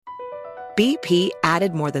BP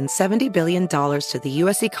added more than $70 billion to the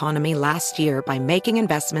U.S. economy last year by making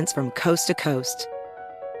investments from coast to coast.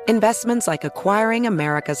 Investments like acquiring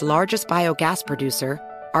America's largest biogas producer,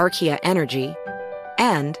 Archaea Energy,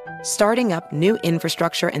 and starting up new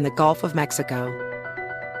infrastructure in the Gulf of Mexico.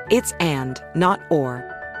 It's and, not or.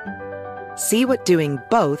 See what doing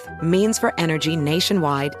both means for energy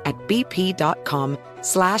nationwide at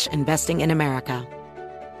bp.com/investing in America.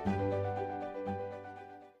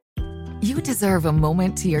 You deserve a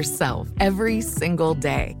moment to yourself every single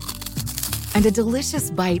day. And a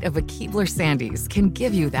delicious bite of a Keebler Sandies can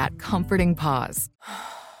give you that comforting pause.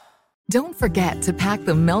 Don't forget to pack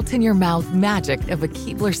the melt-in-your-mouth magic of a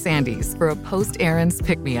Keebler Sandies for a post-errands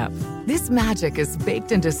pick-me-up. This magic is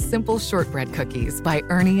baked into simple shortbread cookies by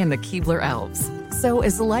Ernie and the Keebler Elves. So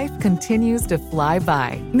as life continues to fly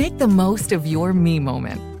by, make the most of your me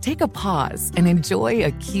moment. Take a pause and enjoy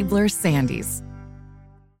a Keebler Sandies.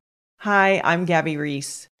 Hi, I'm Gabby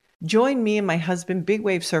Reese. Join me and my husband, big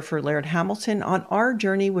wave surfer Laird Hamilton, on our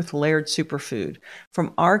journey with Laird Superfood.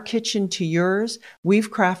 From our kitchen to yours,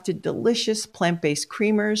 we've crafted delicious plant-based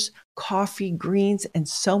creamers, coffee, greens, and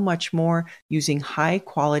so much more using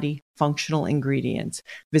high-quality functional ingredients.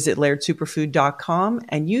 Visit lairdsuperfood.com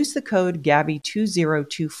and use the code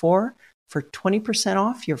GABBY2024 for 20%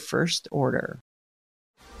 off your first order.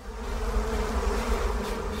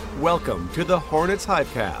 Welcome to the Hornets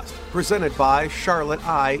Hivecast, presented by Charlotte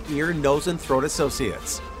Eye, Ear, Nose, and Throat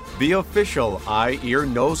Associates, the official eye, ear,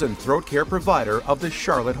 nose, and throat care provider of the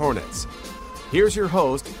Charlotte Hornets. Here's your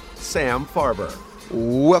host, Sam Farber.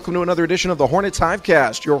 Welcome to another edition of the Hornets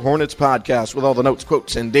Hivecast, your Hornets podcast with all the notes,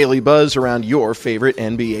 quotes, and daily buzz around your favorite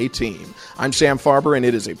NBA team. I'm Sam Farber, and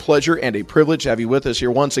it is a pleasure and a privilege to have you with us here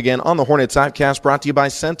once again on the Hornets Hivecast, brought to you by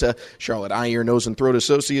Senta, Charlotte Eye, Ear, Nose, and Throat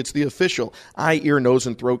Associates, the official eye, ear, nose,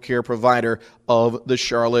 and throat care provider of the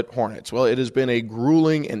Charlotte Hornets. Well, it has been a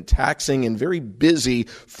grueling and taxing and very busy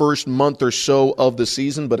first month or so of the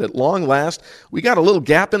season, but at long last, we got a little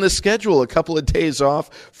gap in the schedule, a couple of days off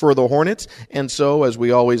for the Hornets, and so as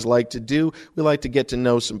we always like to do, we like to get to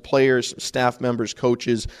know some players, some staff members,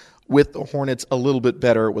 coaches with the Hornets a little bit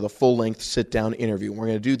better with a full-length sit-down interview. We're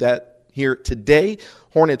going to do that here today.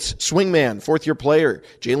 Hornets swingman, fourth-year player,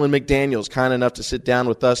 Jalen McDaniels, kind enough to sit down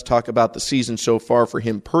with us, talk about the season so far for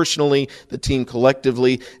him personally, the team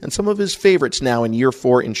collectively, and some of his favorites now in year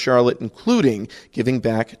 4 in Charlotte, including giving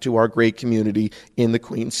back to our great community in the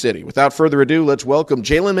Queen City. Without further ado, let's welcome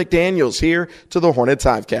Jalen McDaniels here to the Hornets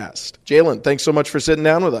Hivecast. Jalen, thanks so much for sitting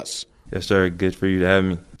down with us. Yes, sir. Good for you to have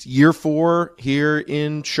me. It's year 4 here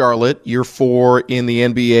in Charlotte, year 4 in the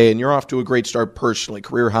NBA, and you're off to a great start personally.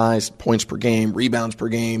 Career highs, points per game, rebounds per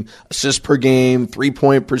game, assists per game,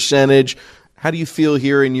 three-point percentage. How do you feel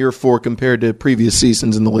here in year 4 compared to previous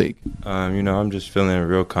seasons in the league? I'm just feeling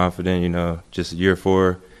real confident, just year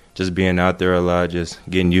 4, just being out there a lot, just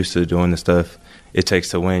getting used to doing the stuff it takes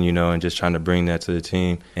to win, and just trying to bring that to the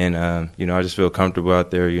team. And, I just feel comfortable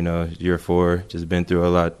out there, year 4, just been through a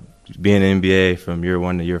lot. Being in the NBA from year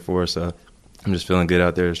 1 to year 4, so I'm just feeling good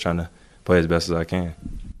out there, just trying to play as best as I can.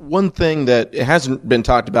 One thing that hasn't been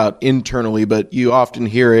talked about internally, but you often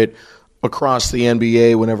hear it across the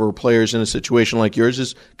NBA whenever a player's in a situation like yours,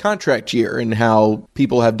 is contract year and how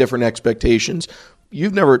people have different expectations.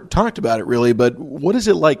 You've never talked about it really, but what is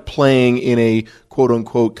it like playing in a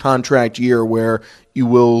quote-unquote contract year where you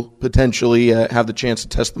will potentially have the chance to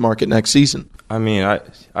test the market next season? I mean,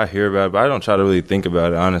 I hear about it, but I don't try to really think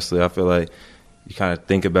about it, honestly. I feel like you kind of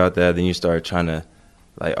think about that, then you start trying to,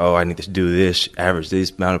 I need to do this, average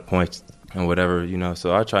this amount of points and whatever,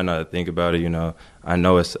 So I try not to think about it, I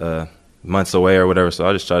know it's months away or whatever, so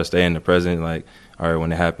I just try to stay in the present, all right,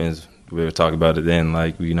 when it happens, we'll talk about it then,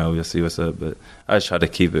 we'll see what's up. But I just try to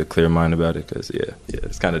keep a clear mind about it because,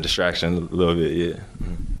 it's kind of distraction a little bit, yeah.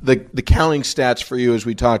 The counting stats for you, as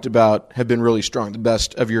we talked about, have been really strong, the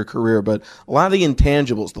best of your career. But a lot of the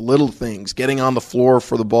intangibles, the little things, getting on the floor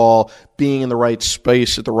for the ball, being in the right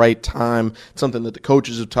space at the right time, something that the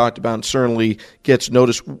coaches have talked about and certainly gets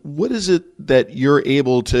noticed. What is it that you're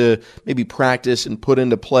able to maybe practice and put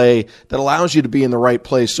into play that allows you to be in the right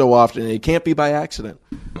place so often? And it can't be by accident.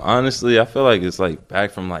 Honestly, I feel like it's back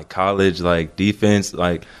from college, defense.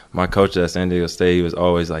 My coach at San Diego State, he was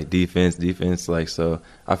always defense. So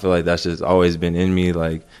I feel like that's just always been in me,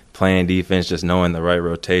 playing defense, just knowing the right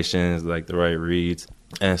rotations, the right reads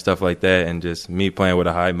and stuff like that. And just me playing with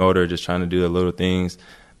a high motor, just trying to do the little things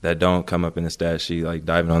that don't come up in the stat sheet,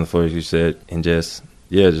 diving on the floor, as you said, and just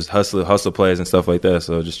hustle plays and stuff like that.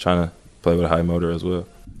 So just trying to play with a high motor as well.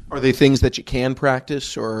 Are they things that you can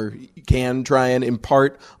practice or you can try and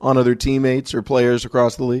impart on other teammates or players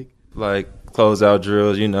across the league? closeout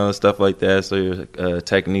drills, you know, stuff like that. So your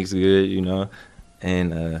technique's good, you know,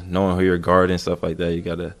 and knowing who you're guarding, stuff like that. You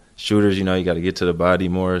got to shooters, you know, you got to get to the body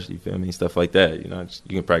more. You feel me? Stuff like that. You know,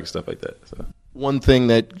 you can practice stuff like that. So. One thing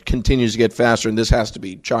that continues to get faster, and this has to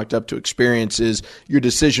be chalked up to experience, is your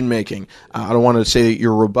decision-making. I don't want to say that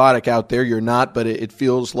you're robotic out there. You're not, but it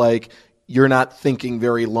feels like you're not thinking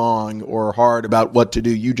very long or hard about what to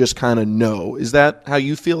do. You just kind of know. Is that how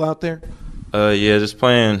you feel out there? Yeah, just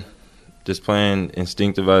playing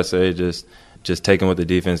instinctive, I say, just taking what the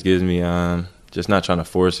defense gives me, just not trying to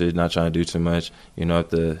force it, not trying to do too much, you know,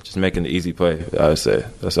 just making the easy play, I would say.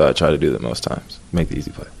 That's what I try to do the most times, make the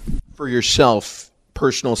easy play. For yourself,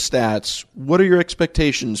 personal stats, what are your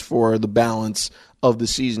expectations for the balance of the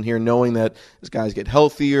season here, knowing that as guys get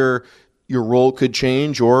healthier, your role could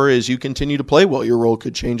change, or as you continue to play well, your role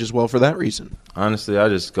could change as well for that reason? Honestly, I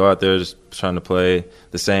just go out there just trying to play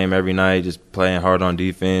the same every night, just playing hard on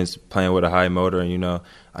defense, playing with a high motor, and, you know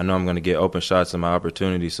I'm going to get open shots in my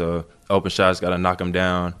opportunity, so open shots, got to knock them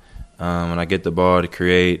down. When I get the ball to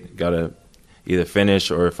create, got to either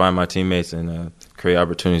finish or find my teammates and create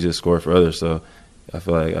opportunities to score for others. So I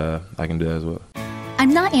feel like I can do that as well.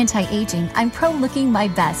 I'm not anti-aging. I'm pro-looking my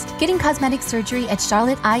best. Getting cosmetic surgery at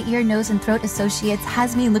Charlotte Eye, Ear, Nose, and Throat Associates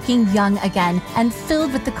has me looking young again and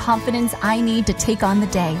filled with the confidence I need to take on the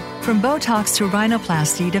day. From Botox to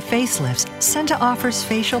rhinoplasty to facelifts, Senta offers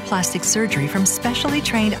facial plastic surgery from specially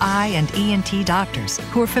trained eye and ENT doctors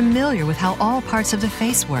who are familiar with how all parts of the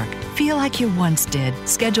face work. Feel like you once did.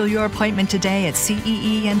 Schedule your appointment today at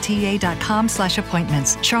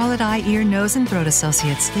ceenta.com/appointments. Charlotte Eye, Ear, Nose, and Throat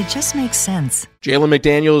Associates. They just make sense. Jalen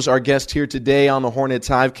McDaniel is our guest here today on the Hornets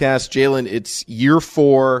Hivecast. Jalen, it's year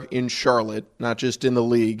 4 in Charlotte, not just in the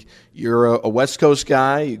league. You're a West Coast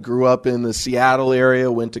guy. You grew up in the Seattle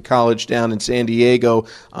area, went to college down in San Diego,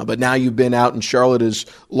 but now you've been out in Charlotte as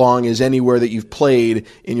long as anywhere that you've played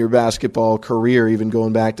in your basketball career, even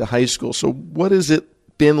going back to high school. So what has it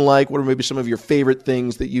been like? What are maybe some of your favorite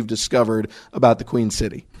things that you've discovered about the Queen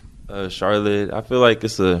City? Charlotte, I feel like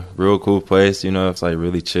it's a real cool place. You know, it's like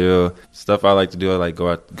really chill. Stuff I like to do, I like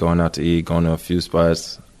going out to eat, going to a few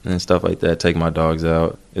spots and stuff like that. Take my dogs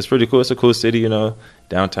out. It's pretty cool. It's a cool city, you know.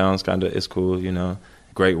 Downtown's it's cool, you know.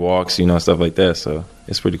 Great walks, you know, stuff like that. So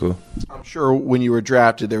it's pretty cool. I'm sure when you were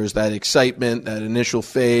drafted, there was that excitement, that initial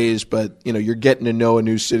phase, but you know, you're getting to know a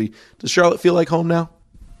new city. Does Charlotte feel like home now?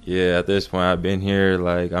 Yeah, at this point, I've been here.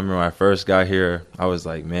 Like I remember when I first got here, I was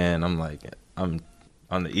like, man, I'm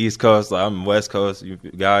on the East Coast, like I'm West Coast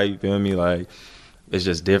guy, you feel me? Like, it's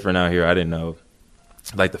just different out here. I didn't know.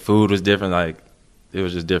 Like, the food was different. Like, it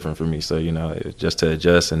was just different for me. So, you know, it was just to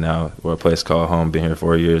adjust. And now we're a place called home. Been here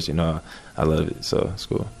 4 years. You know, I love it. So, it's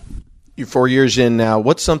cool. You're 4 years in now.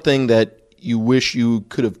 What's something that you wish you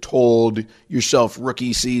could have told yourself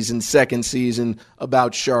rookie season, second season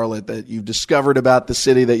about Charlotte that you've discovered about the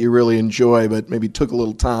city that you really enjoy but maybe took a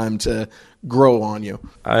little time to grow on you?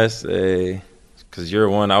 I say... Because year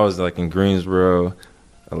 1, I was like in Greensboro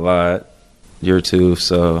a lot. Year 2,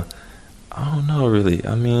 so I don't know really.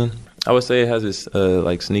 I mean, I would say it has this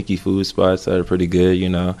like sneaky food spots that are pretty good, you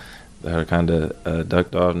know, that are kind of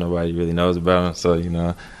ducked off. Nobody really knows about them. So, you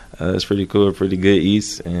know, it's pretty cool, pretty good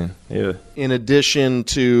eats, and yeah. In addition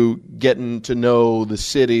to getting to know the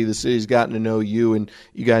city's gotten to know you, and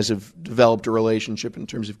you guys have developed a relationship in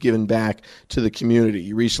terms of giving back to the community.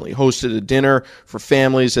 You recently hosted a dinner for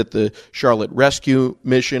families at the Charlotte Rescue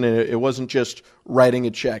Mission, and it wasn't just writing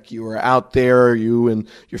a check. You were out there, you and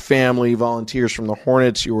your family, volunteers from the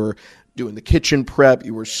Hornets, you were doing the kitchen prep,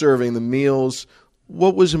 you were serving the meals.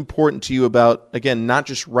 What was important to you about, again, not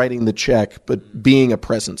just writing the check, but being a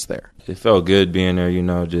presence there? It felt good being there, you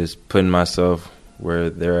know, just putting myself where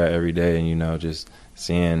they're at every day and, you know, just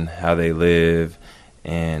seeing how they live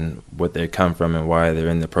and what they come from and why they're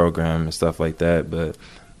in the program and stuff like that. But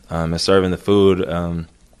and serving the food,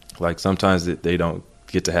 like sometimes they don't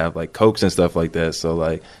get to have like Cokes and stuff like that. So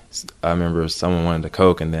like I remember someone wanted a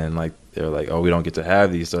Coke and then like they were like, oh, we don't get to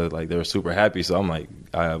have these. So like they were super happy. So I'm like,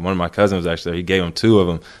 one of my cousins was actually there. He gave them 2 of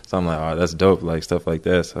them. So I'm like, oh, that's dope, like stuff like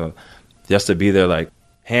that. So just to be there, like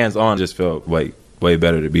hands on, just felt like way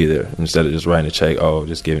better to be there instead of just writing a check. Oh,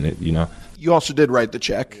 just giving it, you know. You also did write the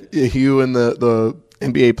check. You and the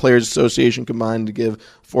NBA Players Association combined to give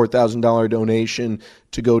 $4,000 donation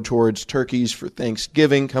to go towards turkeys for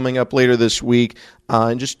Thanksgiving coming up later this week,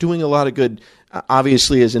 and just doing a lot of good.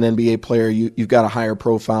 Obviously, as an NBA player, you've got a higher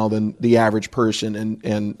profile than the average person,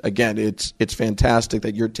 and again, it's fantastic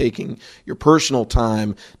that you're taking your personal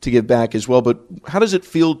time to give back as well. But how does it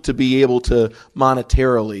feel to be able to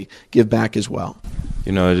monetarily give back as well?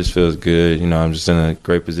 You know, it just feels good. You know, I'm just in a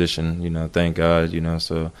great position. You know, thank God. You know,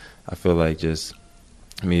 so I feel like just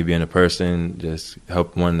me being a person, just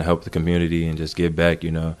wanting to help the community and just give back,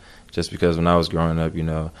 just because when I was growing up,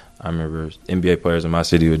 I remember NBA players in my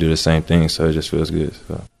city would do the same thing, so it just feels good.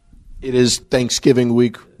 So. It is Thanksgiving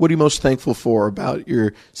week. What are you most thankful for about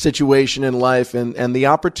your situation in life and the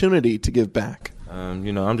opportunity to give back?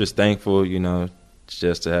 I'm just thankful,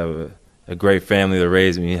 just to have a great family to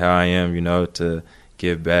raise me how I am, to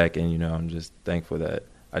give back. And, I'm just thankful that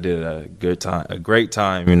I did a great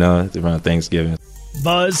time, around Thanksgiving.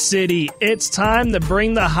 Buzz City, it's time to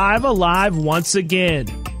bring the Hive alive once again.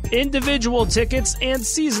 Individual tickets and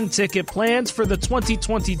season ticket plans for the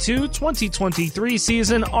 2022-2023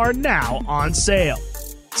 season are now on sale.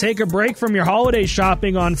 Take a break from your holiday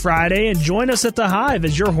shopping on Friday and join us at the Hive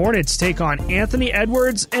as your Hornets take on Anthony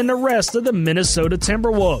Edwards and the rest of the Minnesota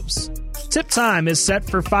Timberwolves. Tip time is set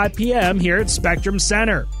for 5 p.m. here at Spectrum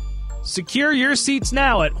Center. Secure your seats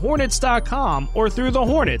now at Hornets.com or through the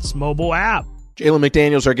Hornets mobile app. Jalen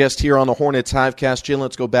McDaniels, our guest here on the Hornets Hivecast. Jalen,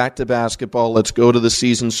 let's go back to basketball. Let's go to the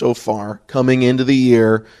season so far. Coming into the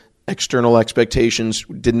year, external expectations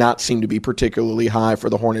did not seem to be particularly high for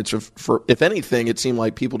the Hornets. If anything, it seemed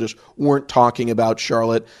like people just weren't talking about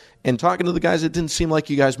Charlotte. And talking to the guys, it didn't seem like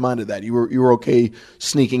you guys minded that. You were okay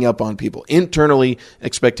sneaking up on people. Internally,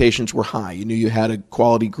 expectations were high. You knew you had a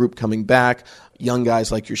quality group coming back, young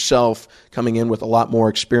guys like yourself coming in with a lot more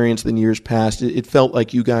experience than years past. It felt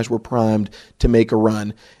like you guys were primed to make a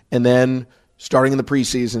run. And then starting in the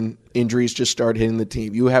preseason, injuries just started hitting the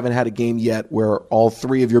team. You haven't had a game yet where all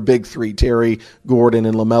three of your big three, Terry, Gordon,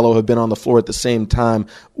 and LaMelo, have been on the floor at the same time.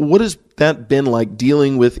 What has that been like,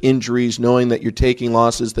 dealing with injuries, knowing that you're taking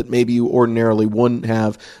losses that maybe you ordinarily wouldn't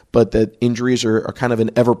have, but that injuries are kind of an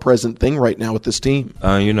ever-present thing right now with this team?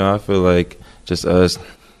 I feel like just us,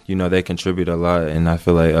 they contribute a lot, and I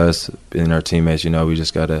feel like us and our teammates, we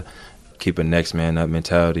just got to keep a next man up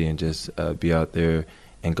mentality and just be out there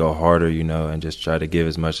and go harder, and just try to give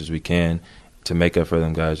as much as we can to make up for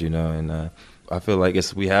them guys, and I feel like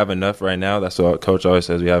we have enough right now. That's what Coach always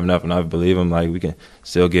says, we have enough, and I believe him. Like, we can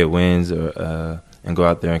still get wins and go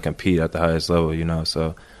out there and compete at the highest level,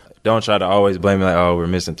 so don't try to always blame me like, oh, we're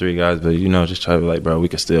missing three guys, but, just try to be like, bro, we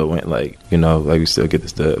can still win, like we still get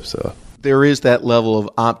this dub, so. There is that level of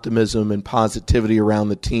optimism and positivity around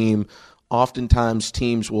the team. Oftentimes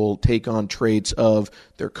teams will take on traits of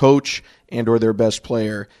their coach and or their best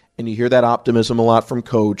player, and you hear that optimism a lot from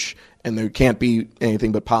Coach, and there can't be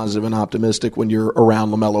anything but positive and optimistic when you're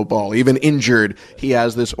around LaMelo Ball. Even injured, he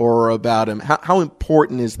has this aura about him. How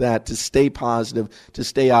important is that to stay positive, to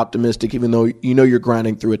stay optimistic, even though you're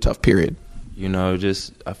grinding through a tough period?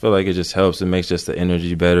 I feel like it just helps. It makes just the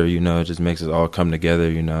energy better, it just makes us all come together,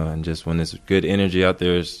 and just when there's good energy out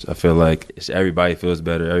there, I feel like everybody feels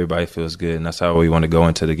better, everybody feels good, and that's how we want to go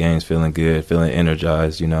into the games, feeling good, feeling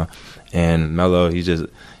energized, And Melo, he just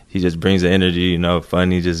brings the energy,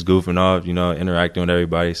 funny, just goofing off, interacting with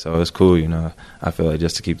everybody, so it's cool, I feel like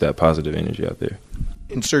just to keep that positive energy out there.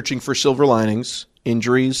 In searching for silver linings,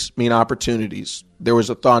 injuries mean opportunities. There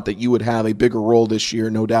was a thought that you would have a bigger role this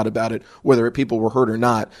year, no doubt about it, whether people were hurt or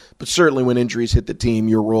not. But certainly when injuries hit the team,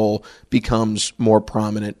 your role becomes more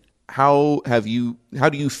prominent. How do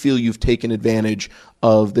you feel you've taken advantage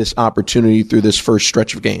of this opportunity through this first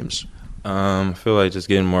stretch of games? I feel like just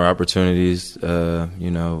getting more opportunities,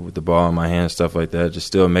 with the ball in my hand, stuff like that. Just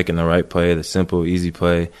still making the right play, the simple, easy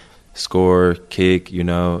play, score, kick,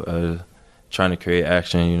 trying to create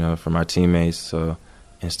action, for my teammates,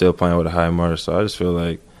 and still playing with a high motor. So I just feel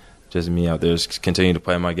like just me out there, just continue to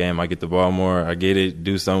play my game. I get the ball more, I get it,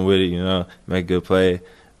 do something with it, make a good play.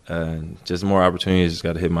 Just more opportunities, just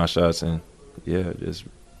got to hit my shots and, just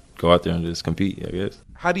go out there and just compete, I guess.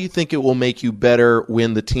 How do you think it will make you better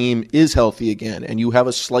when the team is healthy again and you have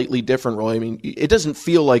a slightly different role? I mean, it doesn't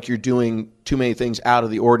feel like you're doing too many things out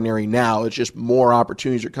of the ordinary now. It's just more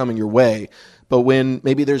opportunities are coming your way. But when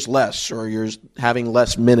maybe there's less or you're having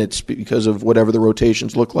less minutes because of whatever the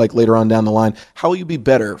rotations look like later on down the line, how will you be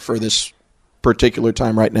better for this particular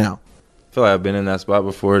time right now? I feel like I've been in that spot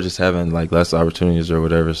before, just having less opportunities or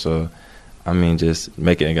whatever. So, just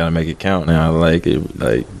gotta make it count now.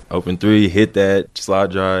 Open three, hit that,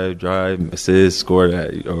 slide drive, assist, score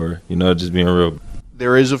that, or, just being real.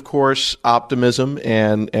 There is, of course, optimism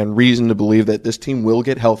and reason to believe that this team will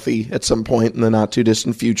get healthy at some point in the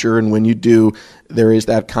not-too-distant future, and when you do, there is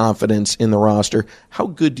that confidence in the roster. How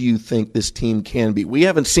good do you think this team can be? We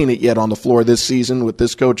haven't seen it yet on the floor this season with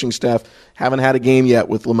this coaching staff. Haven't had a game yet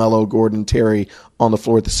with LaMelo, Gordon, Terry on the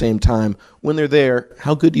floor at the same time. When they're there,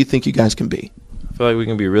 how good do you think you guys can be? I feel like we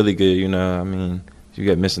can be really good, you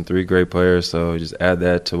get missing three great players, so just add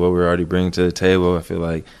that to what we're already bringing to the table. I feel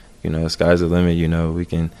like, the sky's the limit. We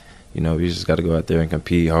can you know, we just got to go out there and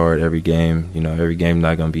compete hard every game. You know, every game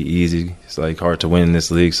not going to be easy. It's like hard to win in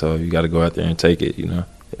this league, so you got to go out there and take it, you know,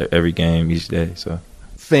 every game, each day. So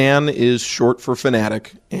fan is short for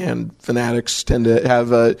fanatic, and fanatics tend to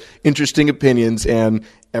have interesting opinions, and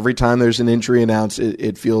every time there's an injury announced,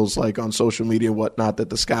 it feels like on social media, whatnot, that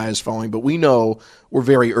the sky is falling. But we know we're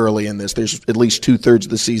very early in this. There's at least 2/3 of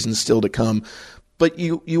the season still to come. But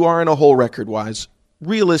you are in a hole record-wise.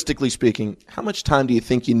 Realistically speaking, how much time do you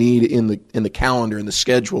think you need in the calendar, in the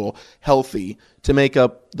schedule, healthy, to make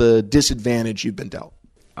up the disadvantage you've been dealt?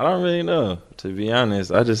 I don't really know, to be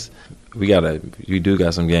honest. We do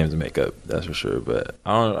got some games to make up, that's for sure. But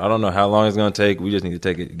I don't know how long it's going to take. We just need to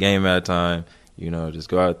take it game at a time. You know, just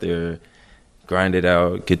go out there, grind it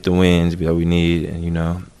out, get the wins that we need, and, you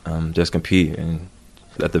know, just compete and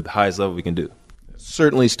at the highest level we can do.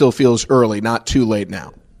 Certainly still feels early, not too late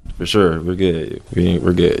now. For sure. We're good.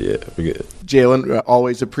 We're good. Yeah, we're good. Jalen,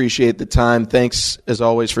 always appreciate the time. Thanks, as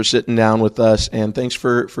always, for sitting down with us, and thanks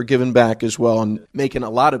for giving back as well and making a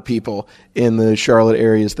lot of people in the Charlotte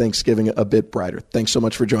area's Thanksgiving a bit brighter. Thanks so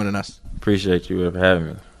much for joining us. Appreciate you for having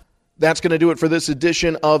me. That's going to do it for this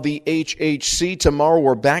edition of the HHC. Tomorrow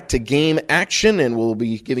we're back to game action, and we'll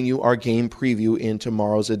be giving you our game preview in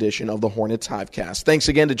tomorrow's edition of the Hornets Hivecast. Thanks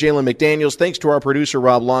again to Jalen McDaniels. Thanks to our producer,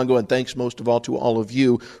 Rob Longo, and thanks most of all to all of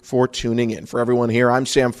you for tuning in. For everyone here, I'm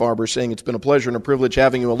Sam Farber saying it's been a pleasure and a privilege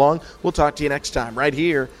having you along. We'll talk to you next time right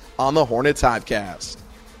here on the Hornets Hivecast.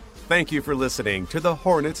 Thank you for listening to the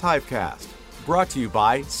Hornets Hivecast, brought to you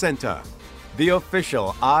by Senta, the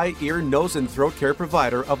official eye, ear, nose, and throat care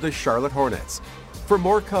provider of the Charlotte Hornets. For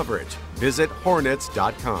more coverage, visit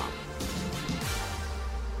hornets.com.